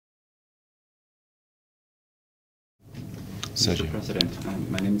Sergio. Mr.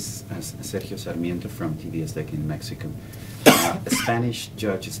 President, my name is Sergio Sarmiento from TVS Tech in Mexico. A Spanish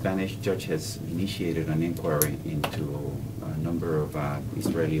judge has initiated an inquiry into a number of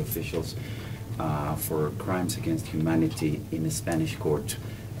Israeli officials for crimes against humanity in a Spanish court.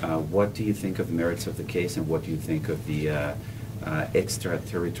 What do you think of the merits of the case, and what do you think of the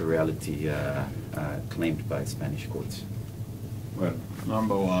extraterritoriality claimed by Spanish courts? Well,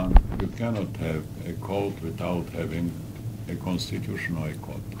 number one, you cannot have a court without having a constitutional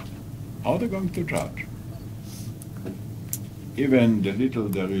court. How are they going to judge? Even the little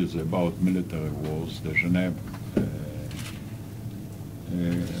there is about military wars, the Geneva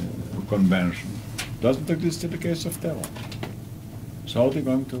Convention doesn't exist in the case of terror. So how are they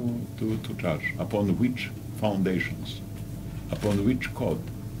going to judge? Upon which foundations? Upon which code?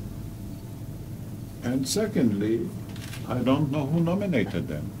 And secondly, I don't know who nominated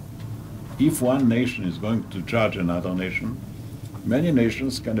them. If one nation is going to judge another nation, many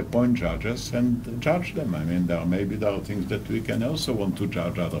nations can appoint judges and judge them. I mean, maybe there are things that we can also want to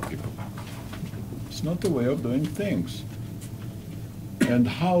judge other people. It's not a way of doing things. And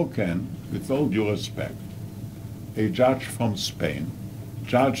how can, with all due respect, a judge from Spain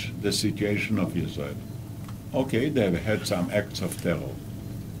judge the situation of Israel? Okay, they've had some acts of terror.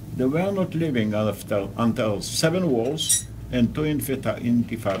 They were not living until 7 wars and 2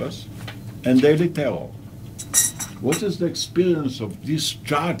 intifadas and daily terror. What is the experience of this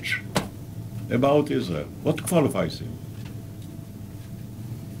judge about Israel? What qualifies him?